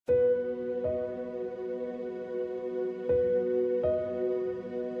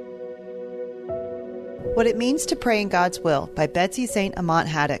What It Means to Pray in God's Will by Betsy St. Amant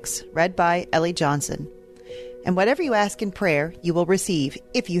Haddocks, read by Ellie Johnson. And whatever you ask in prayer, you will receive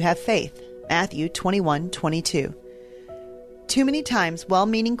if you have faith. Matthew 21:22. Too many times,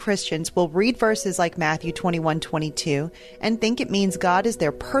 well-meaning Christians will read verses like Matthew 21:22 and think it means God is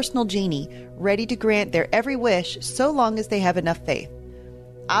their personal genie, ready to grant their every wish so long as they have enough faith.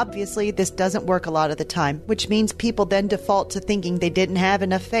 Obviously, this doesn't work a lot of the time, which means people then default to thinking they didn't have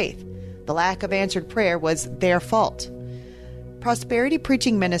enough faith. The lack of answered prayer was their fault. Prosperity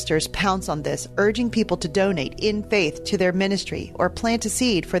preaching ministers pounce on this, urging people to donate in faith to their ministry or plant a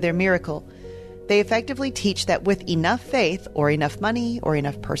seed for their miracle. They effectively teach that with enough faith, or enough money, or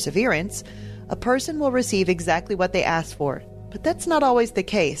enough perseverance, a person will receive exactly what they ask for. But that's not always the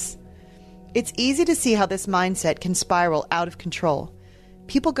case. It's easy to see how this mindset can spiral out of control.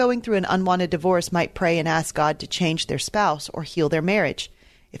 People going through an unwanted divorce might pray and ask God to change their spouse or heal their marriage.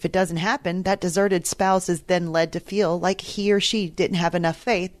 If it doesn't happen, that deserted spouse is then led to feel like he or she didn't have enough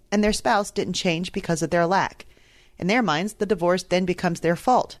faith and their spouse didn't change because of their lack. In their minds, the divorce then becomes their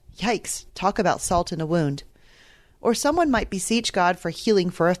fault. Yikes, talk about salt in a wound. Or someone might beseech God for healing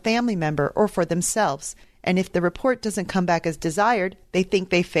for a family member or for themselves, and if the report doesn't come back as desired, they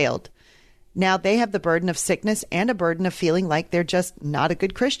think they failed. Now they have the burden of sickness and a burden of feeling like they're just not a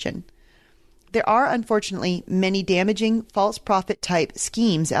good Christian. There are, unfortunately, many damaging false prophet type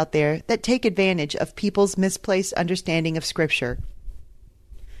schemes out there that take advantage of people's misplaced understanding of Scripture.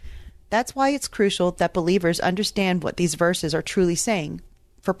 That's why it's crucial that believers understand what these verses are truly saying.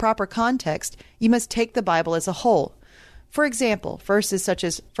 For proper context, you must take the Bible as a whole. For example, verses such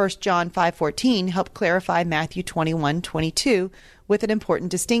as 1 John 5:14 help clarify Matthew 21:22 with an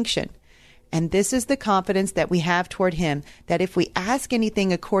important distinction. And this is the confidence that we have toward him, that if we ask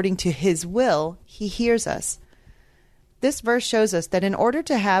anything according to his will, he hears us. This verse shows us that in order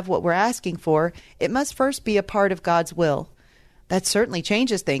to have what we're asking for, it must first be a part of God's will. That certainly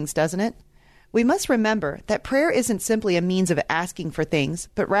changes things, doesn't it? We must remember that prayer isn't simply a means of asking for things,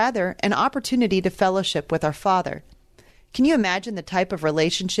 but rather an opportunity to fellowship with our Father. Can you imagine the type of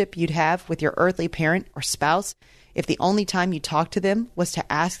relationship you'd have with your earthly parent or spouse if the only time you talked to them was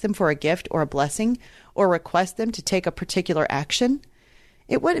to ask them for a gift or a blessing, or request them to take a particular action?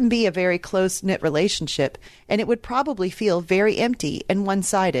 It wouldn't be a very close-knit relationship, and it would probably feel very empty and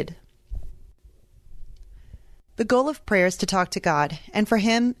one-sided. The goal of prayer is to talk to God, and for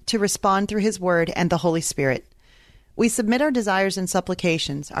Him to respond through His Word and the Holy Spirit. We submit our desires and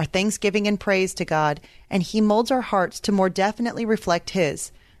supplications, our thanksgiving and praise to God, and He molds our hearts to more definitely reflect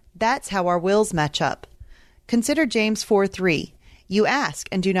His. That's how our wills match up. Consider James 4:3. You ask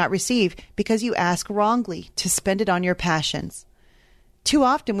and do not receive because you ask wrongly to spend it on your passions. Too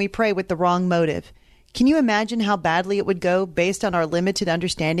often we pray with the wrong motive. Can you imagine how badly it would go based on our limited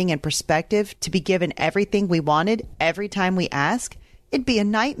understanding and perspective to be given everything we wanted every time we ask? It'd be a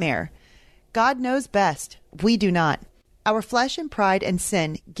nightmare. God knows best. We do not. Our flesh and pride and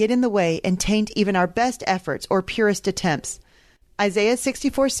sin get in the way and taint even our best efforts or purest attempts. Isaiah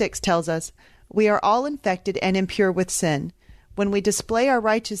 64:6 tells us, we are all infected and impure with sin. When we display our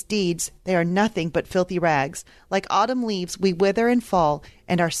righteous deeds, they are nothing but filthy rags. Like autumn leaves, we wither and fall,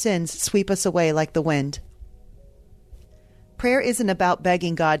 and our sins sweep us away like the wind. Prayer isn't about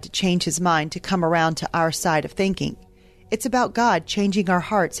begging God to change His mind to come around to our side of thinking. It's about God changing our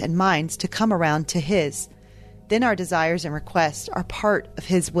hearts and minds to come around to His. Then our desires and requests are part of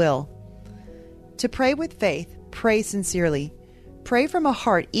His will. To pray with faith, pray sincerely. Pray from a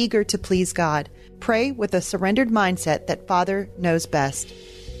heart eager to please God. Pray with a surrendered mindset that Father knows best.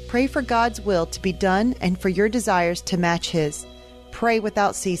 Pray for God's will to be done and for your desires to match His. Pray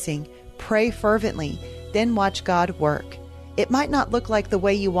without ceasing. Pray fervently. Then watch God work. It might not look like the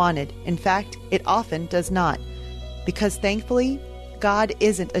way you wanted. In fact, it often does not. Because thankfully, God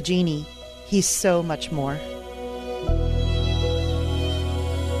isn't a genie. He's so much more.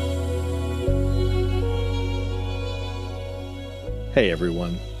 Hey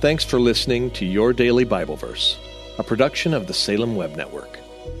everyone, thanks for listening to Your Daily Bible Verse, a production of the Salem Web Network.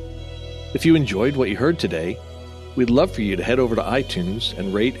 If you enjoyed what you heard today, we'd love for you to head over to iTunes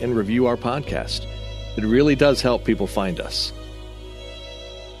and rate and review our podcast. It really does help people find us.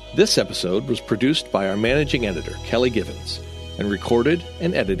 This episode was produced by our managing editor, Kelly Givens, and recorded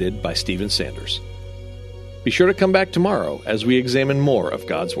and edited by Stephen Sanders. Be sure to come back tomorrow as we examine more of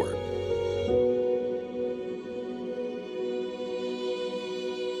God's Word.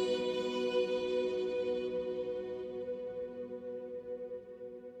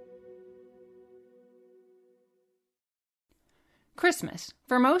 Christmas.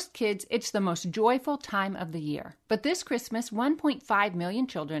 For most kids, it's the most joyful time of the year. But this Christmas, 1.5 million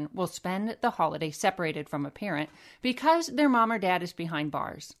children will spend the holiday separated from a parent because their mom or dad is behind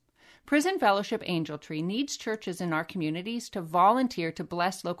bars. Prison Fellowship Angel Tree needs churches in our communities to volunteer to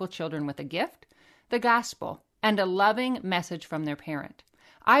bless local children with a gift, the gospel, and a loving message from their parent.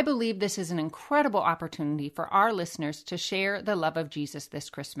 I believe this is an incredible opportunity for our listeners to share the love of Jesus this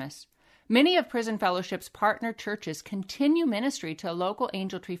Christmas. Many of Prison Fellowship's partner churches continue ministry to local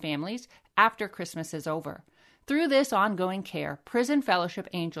Angel Tree families after Christmas is over. Through this ongoing care, Prison Fellowship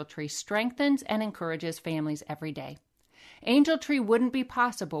Angel Tree strengthens and encourages families every day. Angel Tree wouldn't be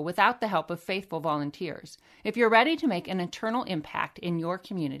possible without the help of faithful volunteers. If you're ready to make an eternal impact in your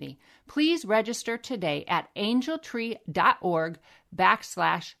community, please register today at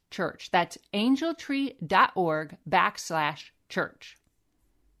angeltree.org/church. That's angeltree.org/church.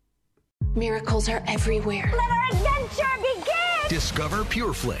 Miracles are everywhere. Let our adventure begin! Discover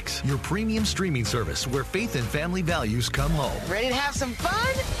PureFlix, your premium streaming service where faith and family values come home. Ready to have some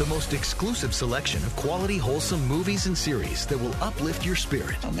fun? The most exclusive selection of quality, wholesome movies and series that will uplift your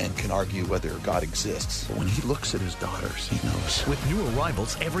spirit. A man can argue whether God exists, but when he looks at his daughters, he knows. With new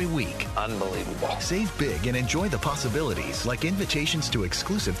arrivals every week. Unbelievable. Save big and enjoy the possibilities, like invitations to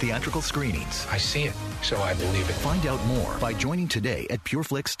exclusive theatrical screenings. I see it, so I believe it. Find out more by joining today at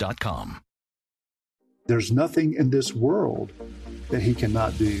pureflix.com. There's nothing in this world that he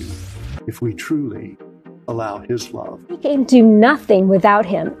cannot do if we truly allow his love. We can do nothing without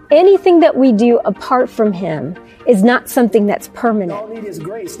him. Anything that we do apart from him is not something that's permanent. All need is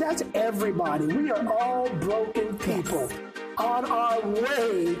grace. That's everybody. We are all broken people on our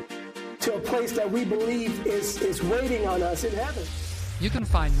way to a place that we believe is waiting on us in heaven. You can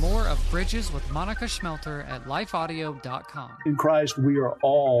find more of Bridges with Monica Schmelter at lifeaudio.com. In Christ, we are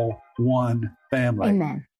all one family. Amen.